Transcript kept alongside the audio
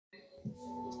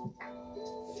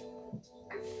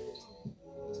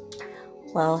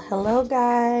Well, hello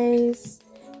guys.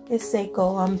 It's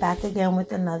Seiko. I'm back again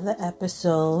with another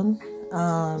episode.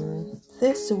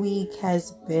 This week I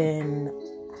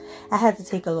had to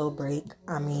take a little break.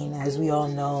 I mean, as we all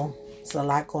know, there's a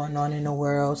lot going on in the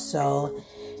world, so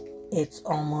it's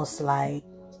almost like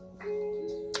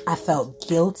I felt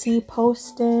guilty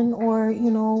posting or,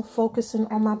 focusing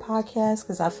on my podcast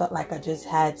because I felt like I just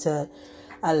had to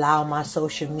allow my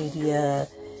social media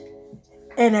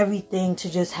and everything to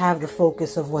just have the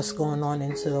focus of what's going on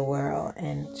into the world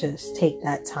and just take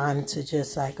that time to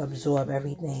just absorb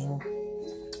everything.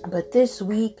 But this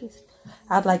week,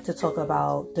 I'd like to talk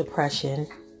about depression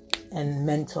and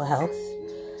mental health.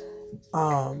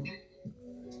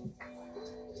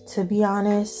 To be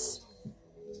honest,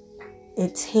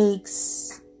 it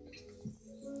takes,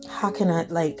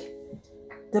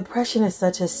 depression is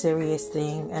such a serious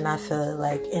thing, and I feel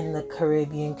like in the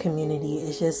Caribbean community,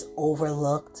 it's just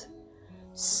overlooked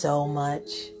so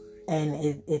much, and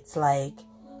it's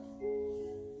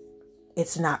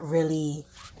not really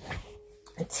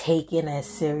taken as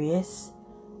serious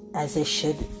as it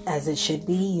should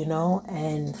be,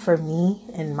 and for me,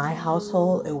 in my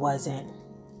household, it wasn't.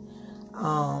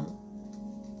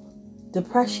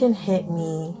 Depression hit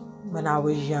me when I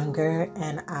was younger,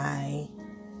 and I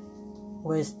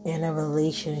was in a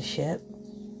relationship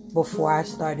before I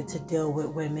started to deal with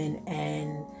women,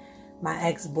 and my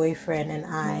ex-boyfriend and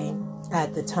I,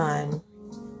 at the time,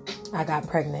 I got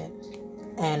pregnant,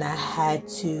 and I had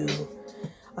to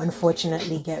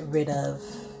unfortunately get rid of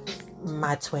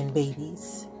my twin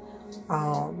babies.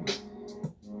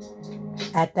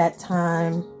 At that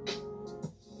time,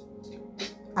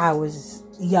 I was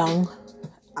young.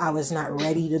 I was not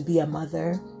ready to be a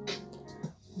mother,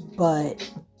 but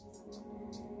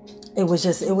it was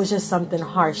just something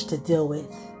harsh to deal with.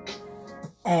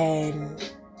 And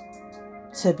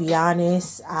to be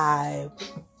honest, I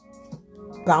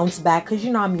bounced back because,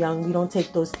 I'm young. We don't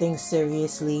take those things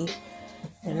seriously.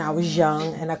 And I was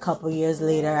young, and a couple years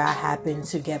later, I happened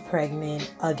to get pregnant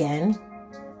again.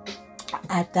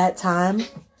 At that time,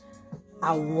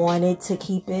 I wanted to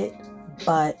keep it,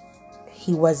 but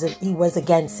he was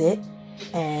against it,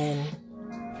 and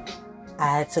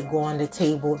I had to go on the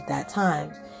table at that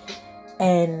time.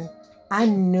 And I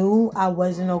knew I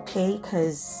wasn't okay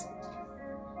because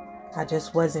I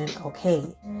just wasn't okay.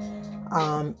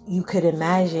 You could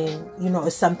imagine,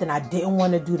 it's something I didn't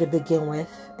want to do to begin with,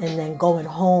 and then going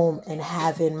home and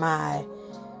having my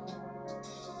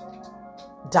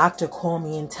doctor call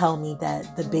me and tell me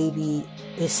that the baby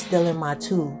is still in my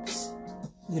tubes.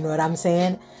 You know what I'm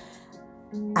saying?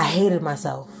 I hated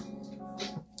myself.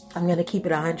 I'm going to keep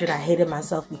it 100. I hated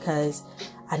myself because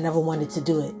I never wanted to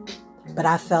do it. But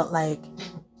I felt like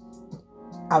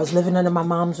I was living under my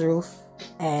mom's roof,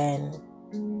 and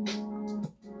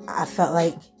I felt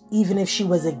like even if she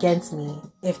was against me,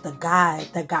 if the guy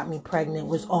that got me pregnant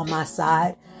was on my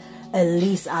side, at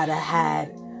least I'd have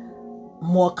had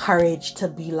more courage to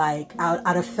be I'd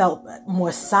have felt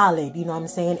more solid, you know what I'm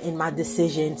saying, in my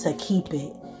decision to keep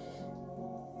it.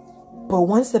 But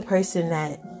once the person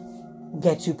that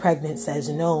gets you pregnant says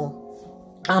no,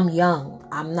 I'm young.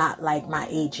 I'm not like my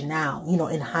age now.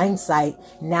 In hindsight,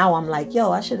 now I'm like,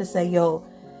 I should have said,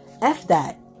 F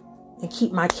that and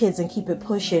keep my kids and keep it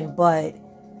pushing. But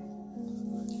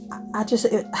I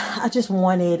just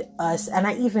wanted us, and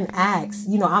I even asked,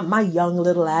 my young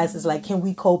little ass is like, can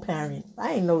we co-parent?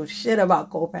 I ain't know shit about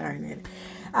co-parenting.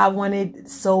 I wanted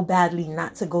so badly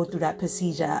not to go through that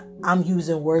procedure. I'm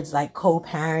using words like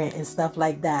co-parent and stuff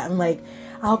like that. I'm like,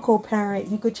 I'll co-parent.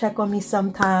 You could check on me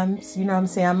sometimes. You know what I'm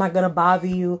saying? I'm not going to bother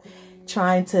you,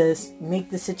 trying to make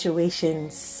the situation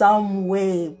some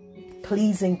way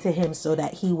pleasing to him so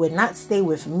that he would not stay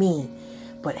with me,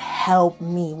 but help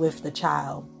me with the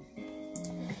child.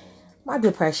 My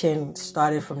depression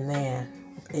started from there.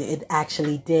 It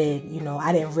actually did.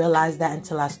 I didn't realize that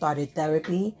until I started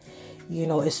therapy.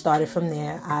 It started from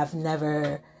there. I've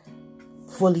never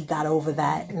fully got over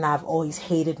that, and I've always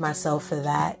hated myself for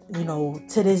that.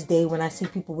 To this day, when I see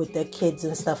people with their kids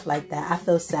and stuff like that, I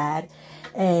feel sad,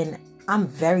 and I'm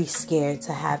very scared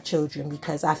to have children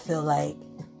because I feel like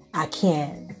I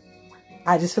can't.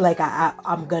 I just feel like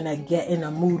I'm gonna get in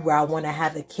a mood where I want to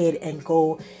have a kid and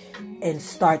go and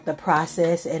start the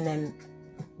process, and then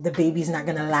the baby's not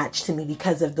going to latch to me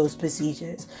because of those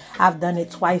procedures. I've done it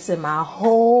twice in my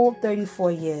whole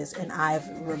 34 years, and I've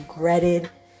regretted.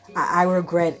 I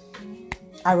regret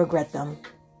them,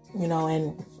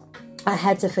 and I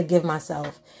had to forgive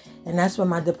myself. And that's when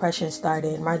my depression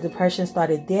started. My depression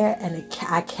started there, and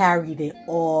I carried it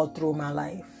all through my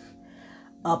life.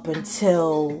 up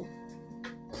until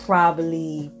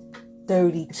probably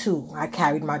 32. I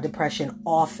carried my depression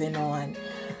off and on.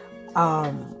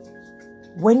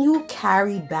 When you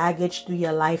carry baggage through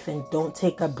your life and don't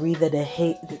take a breather to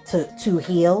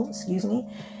heal,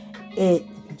 it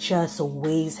just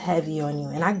weighs heavy on you.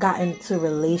 And I got into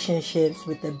relationships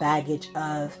with the baggage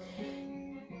of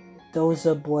those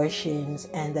abortions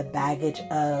and the baggage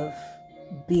of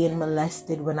being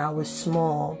molested when I was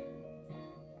small.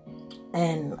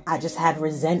 And I just had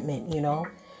resentment,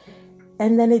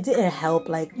 And then it didn't help.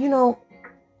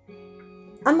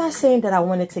 I'm not saying that I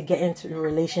wanted to get into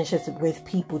relationships with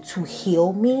people to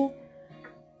heal me,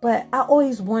 but I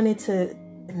always wanted to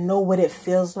know what it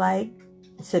feels like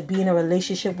to be in a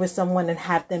relationship with someone and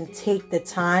have them take the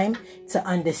time to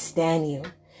understand you.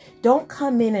 Don't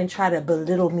come in and try to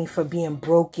belittle me for being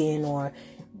broken or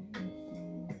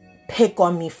pick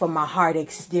on me for my hard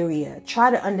exterior.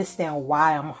 Try to understand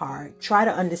why I'm hard. Try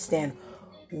to understand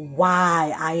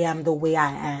why I am the way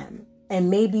I am.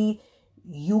 And maybe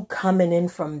you coming in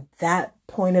from that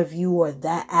point of view or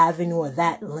that avenue or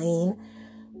that lane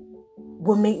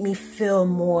will make me feel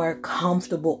more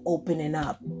comfortable opening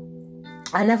up.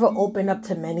 I never open up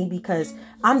to many because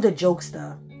I'm the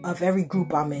jokester of every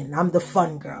group I'm in. I'm the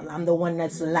fun girl. I'm the one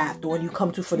that's laughed, the one you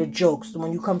come to for the jokes, the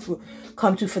one you come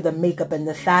to for the makeup and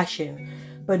the fashion.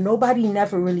 But nobody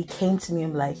never really came to me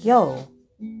and like, yo,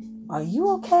 are you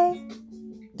okay?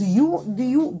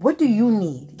 What do you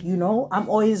need? I'm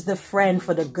always the friend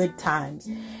for the good times.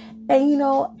 And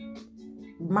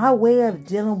my way of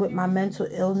dealing with my mental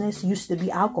illness used to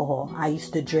be alcohol. I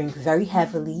used to drink very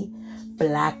heavily,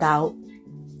 black out.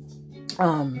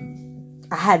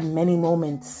 I had many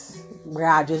moments where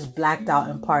I just blacked out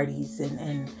in parties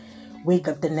and wake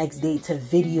up the next day to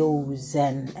videos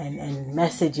and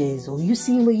messages. Or you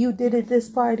seen what you did at this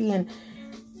party and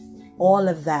all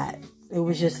of that. It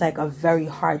was just like a very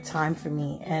hard time for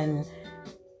me. And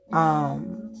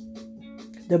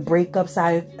the breakups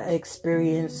I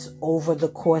experienced over the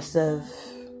course of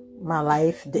my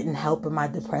life didn't help in my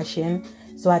depression.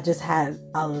 So I just had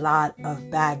a lot of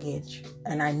baggage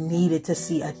and I needed to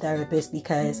see a therapist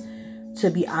because,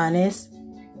 to be honest,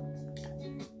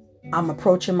 I'm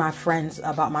approaching my friends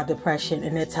about my depression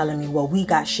and they're telling me, well, we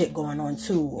got shit going on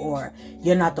too, or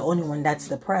you're not the only one that's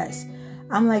depressed.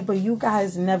 I'm like, but you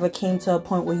guys never came to a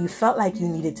point where you felt like you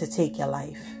needed to take your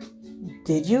life.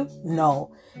 Did you?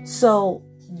 No. So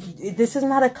this is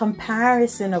not a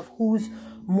comparison of who's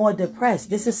more depressed.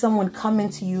 This is someone coming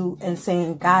to you and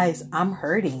saying, guys, I'm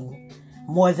hurting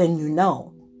more than you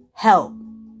know. Help.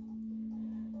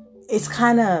 It's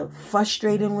kind of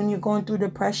frustrating when you're going through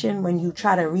depression, when you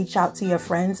try to reach out to your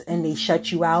friends and they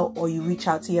shut you out, or you reach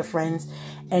out to your friends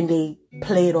and they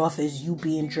play it off as you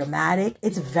being dramatic.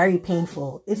 It's very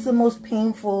painful. It's the most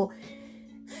painful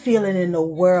feeling in the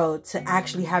world to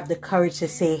actually have the courage to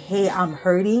say, hey, I'm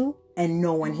hurting, and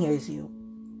no one hears you.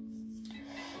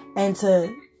 And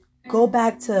to go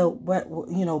back to what,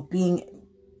 being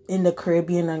in the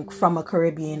Caribbean and from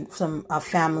a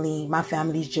family, my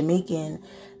family's Jamaican,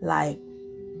 like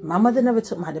my mother never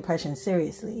took my depression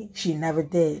seriously. She never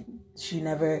did. She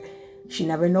never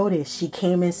noticed. She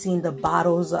came and seen the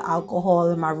bottles of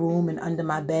alcohol in my room and under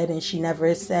my bed, and she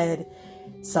never said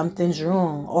something's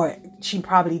wrong, or she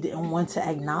probably didn't want to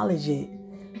acknowledge it,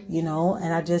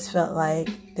 and I just felt like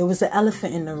there was an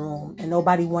elephant in the room and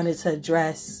nobody wanted to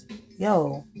address,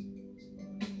 yo,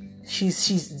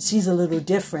 she's a little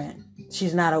different.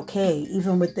 She's not okay.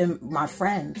 Even with my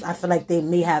friends, I feel like they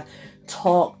may have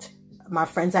talked, my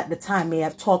friends at the time may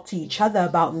have talked to each other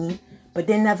about me, but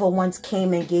they never once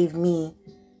came and gave me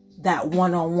that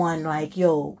one-on-one, like,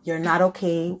 yo, you're not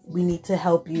okay. We need to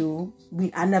help you.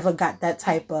 I never got that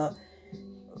type of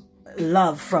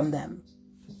love from them.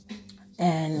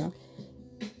 And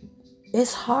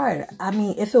it's hard. I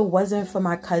mean, if it wasn't for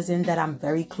my cousin that I'm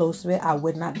very close with, I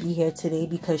would not be here today,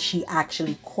 because she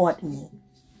actually caught me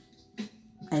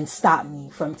and stopped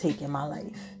me from taking my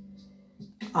life.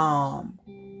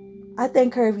 I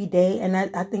thank her every day. And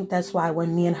I think that's why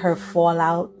when me and her fall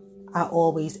out, I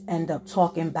always end up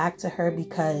talking back to her,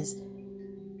 because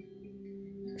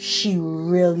she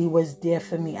really was there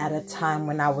for me at a time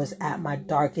when I was at my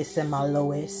darkest and my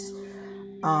lowest.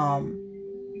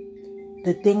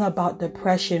 The thing about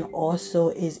depression also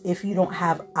is, if you don't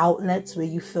have outlets where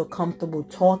you feel comfortable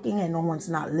talking and no one's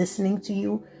not listening to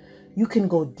you, you can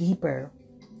go deeper.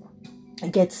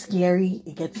 It gets scary.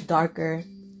 It gets darker.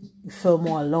 You feel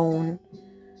more alone.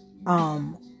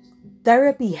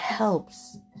 Therapy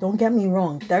helps. Don't get me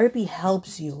wrong. Therapy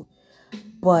helps you.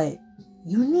 But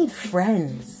you need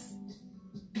friends.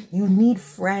 You need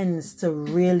friends to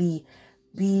really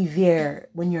be there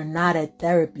when you're not at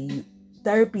therapy.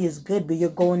 Therapy is good, but you're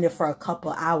going there for a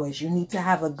couple hours. You need to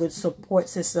have a good support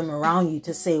system around you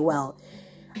to say, well,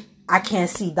 I can't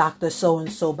see Dr.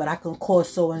 So-and-so, but I can call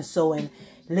so-and-so and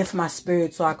lift my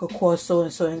spirit. So I could call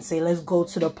so-and-so and say, let's go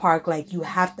to the park. Like, you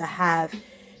have to have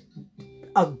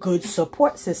a good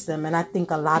support system. And I think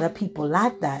a lot of people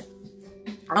lack that.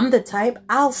 I'm the type,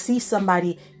 I'll see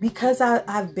somebody, because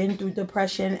I've been through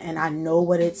depression and I know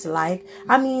what it's like.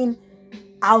 I mean,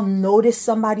 I'll notice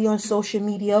somebody on social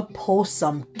media post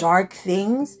some dark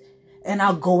things and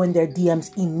I'll go in their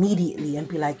DMs immediately and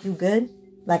be like, you good?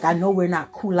 Like, I know we're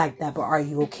not cool like that, but are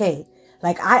you okay?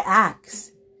 Like, I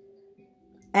ask.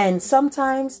 And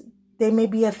sometimes they may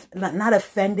be not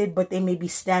offended, but they may be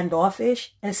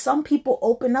standoffish. And some people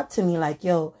open up to me like,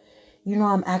 yo, you know,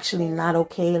 I'm actually not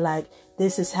okay. Like,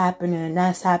 this is happening and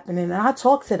that's happening. And I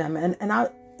talk to them and I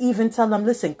even tell them,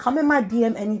 listen, come in my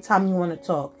DM anytime you want to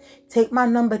talk. Take my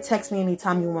number, text me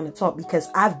anytime you want to talk, because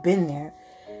I've been there.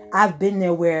 I've been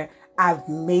there where I've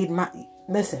made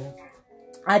listen,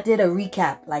 I did a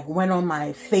recap, like went on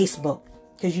my Facebook,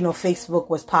 because, you know, Facebook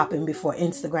was popping before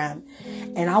Instagram.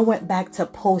 And I went back to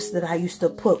posts that I used to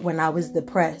put when I was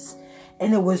depressed.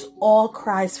 And it was all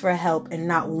cries for help and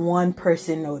not one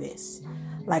person noticed.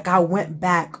 Like, I went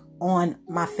back on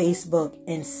my Facebook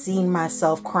and seen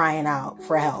myself crying out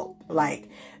for help. Like,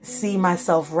 see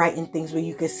myself writing things where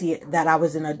you could see it, that I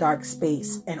was in a dark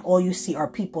space. And all you see are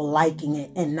people liking it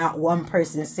and not one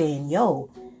person saying, yo,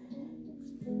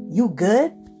 you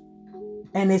good?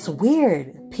 And it's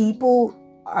weird. People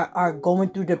are going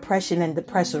through depression and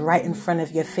depression right in front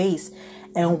of your face,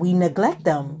 and we neglect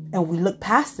them and we look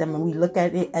past them and we look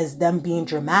at it as them being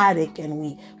dramatic, and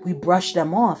we brush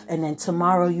them off, and then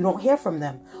tomorrow you don't hear from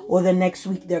them, or the next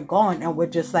week they're gone, and we're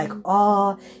just like,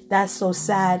 oh, that's so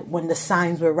sad, when the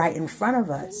signs were right in front of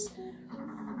us.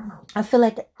 I feel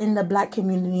like in the Black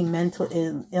community, mental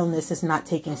illness is not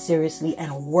taken seriously,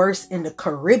 and worse, in the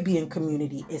Caribbean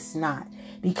community, it's not,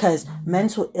 because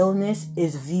mental illness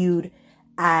is viewed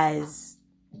as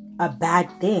a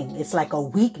bad thing. It's like a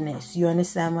weakness. You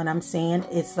understand what I'm saying?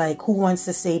 It's like, who wants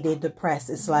to say they're depressed?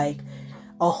 It's like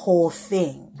a whole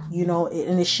thing, you know,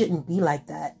 and it shouldn't be like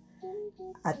that.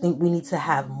 I think we need to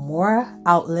have more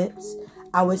outlets.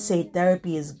 I would say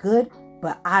therapy is good,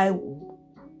 but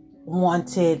one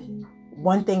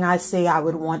thing I say I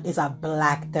would want is a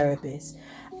Black therapist.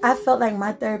 I felt like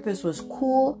my therapist was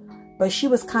cool, but she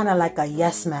was kind of like a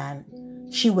yes man.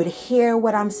 She would hear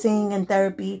what I'm saying in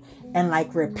therapy and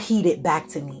like repeat it back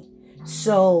to me.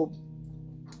 So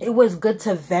it was good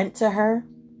to vent to her,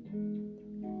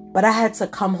 but I had to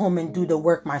come home and do the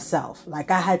work myself.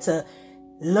 Like, I had to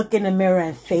look in the mirror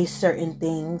and face certain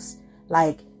things.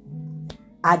 Like,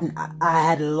 I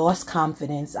had lost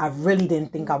confidence. I really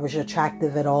didn't think I was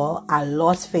attractive at all. I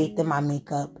lost faith in my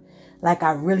makeup. Like,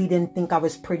 I really didn't think I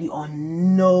was pretty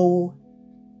on no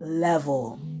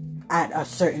level at a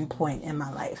certain point in my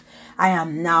life. I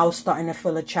am now starting to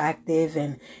feel attractive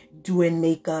and doing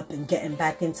makeup and getting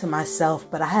back into myself,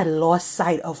 but I had lost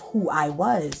sight of who I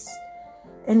was.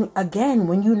 And again,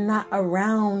 when you're not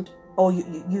around, or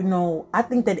you know, I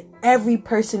think that every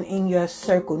person in your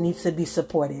circle needs to be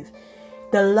supportive.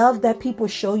 The love that people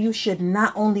show you should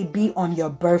not only be on your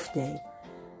birthday.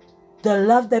 The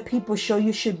love that people show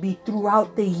you should be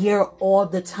throughout the year, all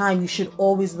the time. You should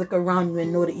always look around you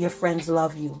and know that your friends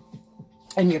love you,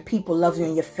 and your people love you,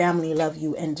 and your family love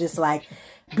you, and just like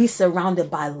be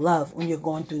surrounded by love when you're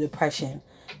going through depression.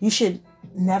 You should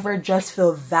never just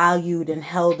feel valued and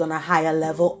held on a higher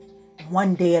level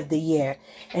one day of the year,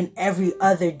 and every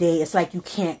other day it's like you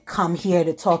can't come here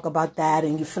to talk about that,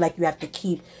 and you feel like you have to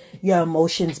keep your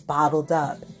emotions bottled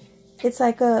up. It's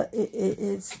like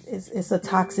it's a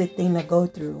toxic thing to go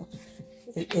through.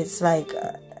 It's like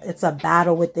it's a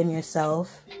battle within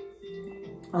yourself.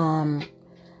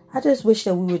 I just wish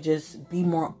that we would just be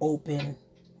more open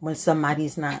when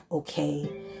somebody's not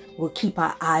okay. We'll keep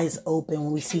our eyes open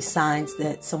when we see signs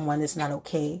that someone is not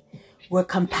okay. We're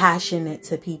compassionate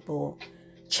to people.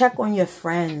 Check on your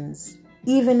friends,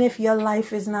 even if your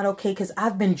life is not okay, because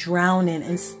I've been drowning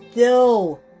and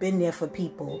still been there for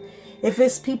people. If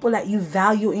it's people that you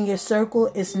value in your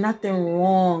circle, it's nothing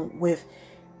wrong with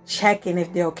checking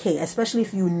if they're okay, especially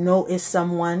if you know it's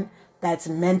someone that's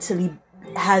mentally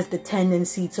has the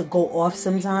tendency to go off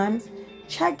sometimes.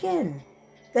 Check in.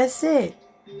 That's it.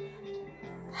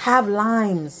 Have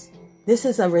limes. This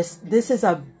is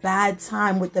a bad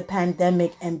time with the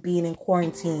pandemic and being in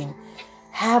quarantine.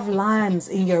 Have limes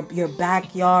in your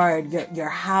backyard, your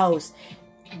house.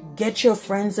 Get your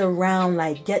friends around,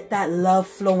 like get that love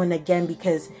flowing again,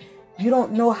 because you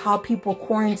don't know how people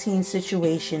quarantine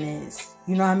situation is.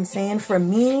 You know what I'm saying? For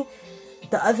me,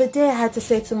 the other day I had to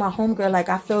say to my homegirl, like,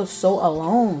 I feel so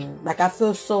alone. Like, I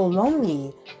feel so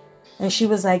lonely. And she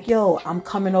was like, yo, I'm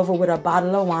coming over with a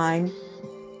bottle of wine.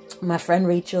 My friend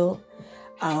Rachel,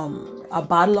 a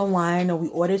bottle of wine, and we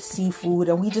ordered seafood,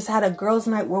 and we just had a girls'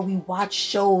 night where we watched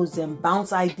shows and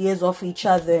bounced ideas off each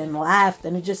other and laughed.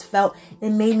 And it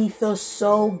made me feel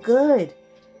so good.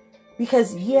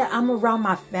 Because, yeah, I'm around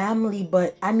my family,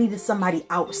 but I needed somebody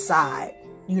outside.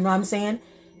 You know what I'm saying?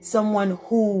 Someone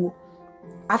who,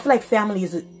 I feel like family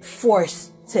is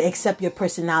forced to accept your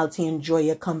personality and enjoy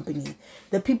your company.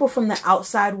 The people from the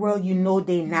outside world, you know,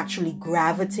 they naturally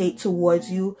gravitate towards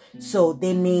you. So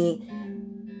they may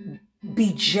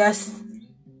be just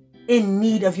in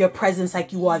need of your presence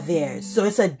like you are theirs. So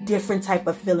it's a different type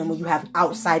of feeling when you have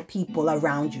outside people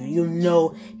around you. You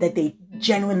know that they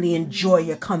genuinely enjoy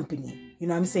your company. You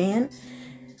know what I'm saying?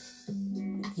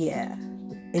 Yeah.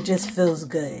 It just feels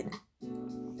good.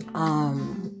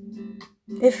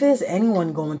 If there's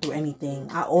anyone going through anything,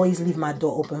 I always leave my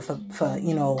door open for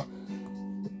you know,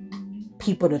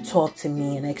 people to talk to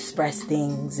me and express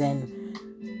things. And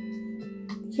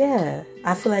yeah,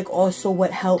 I feel like also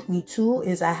what helped me too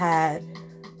is I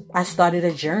started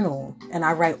a journal, and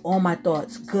I write all my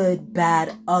thoughts, good,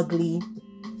 bad, ugly,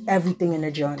 everything in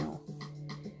the journal.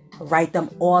 I write them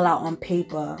all out on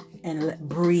paper and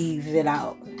breathe it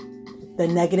out. The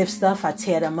negative stuff, I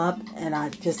tear them up and I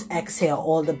just exhale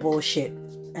all the bullshit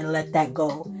and let that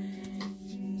go.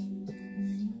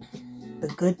 The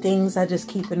good things I just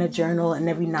keep in a journal, and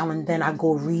every now and then I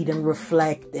go read and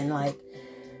reflect, and like,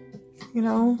 you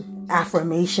know,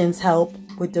 affirmations help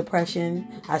with depression.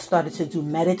 I started to do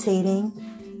meditating.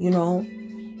 You know,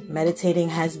 meditating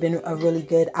has been a really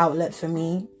good outlet for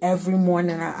me. Every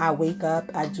morning I wake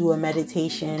up, I do a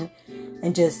meditation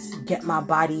and just get my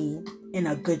body in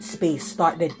a good space,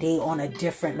 start the day on a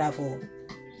different level.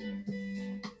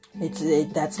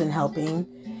 That's been helping.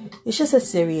 It's just a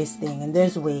serious thing, and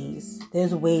there's ways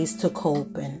to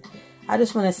cope. And I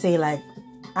just want to say, like,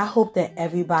 I hope that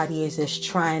everybody is just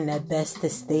trying their best to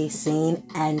stay sane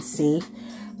and safe.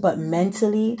 But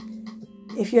mentally,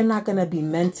 if you're not going to be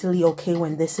mentally okay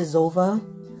when this is over,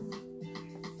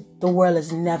 the world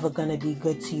is never going to be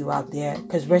good to you out there,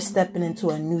 because we're stepping into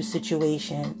a new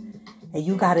situation, and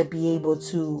you got to be able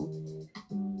to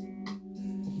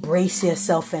brace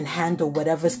yourself and handle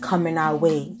whatever's coming our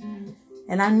way.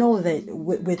 And I know that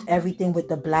with everything, with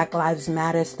the Black Lives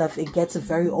Matter stuff, it gets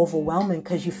very overwhelming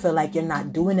because you feel like you're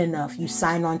not doing enough. You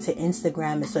sign on to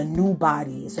Instagram, it's a new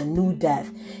body, it's a new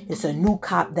death, it's a new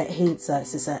cop that hates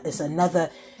us, it's another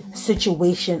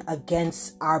situation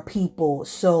against our people.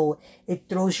 So it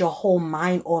throws your whole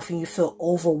mind off and you feel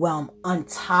overwhelmed on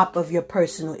top of your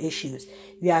personal issues.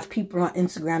 You have people on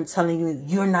Instagram telling you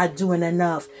you're not doing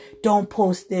enough, don't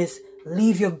post this,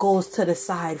 leave your goals to the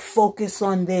side, focus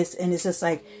on this. And it's just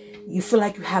like, you feel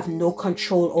like you have no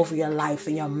control over your life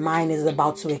and your mind is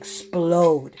about to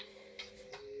explode.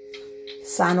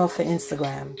 Sign off for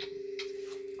Instagram.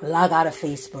 Log out of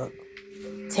Facebook.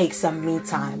 Take some me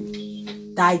time.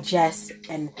 Digest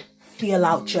and feel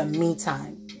out your me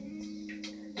time.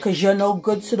 Because you're no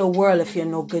good to the world if you're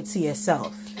no good to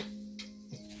yourself.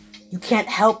 You can't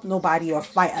help nobody or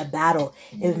fight a battle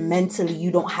if mentally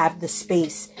you don't have the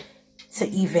space to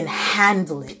even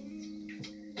handle it.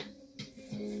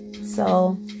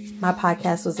 So my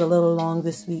podcast was a little long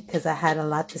this week because I had a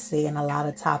lot to say and a lot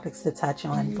of topics to touch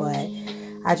on. But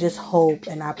I just hope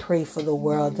and I pray for the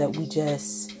world that we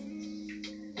just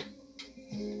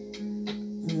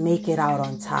make it out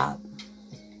on top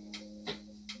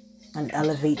and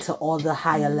elevate to all the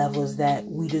higher levels that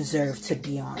we deserve to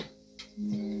be on.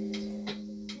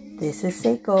 This is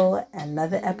Seiko,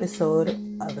 another episode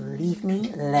of Leave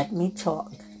Me, Let Me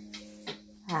Talk.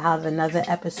 I have another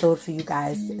episode for you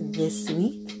guys this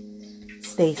week.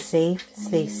 Stay safe,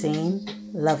 stay sane.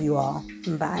 Love you all.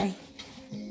 Bye.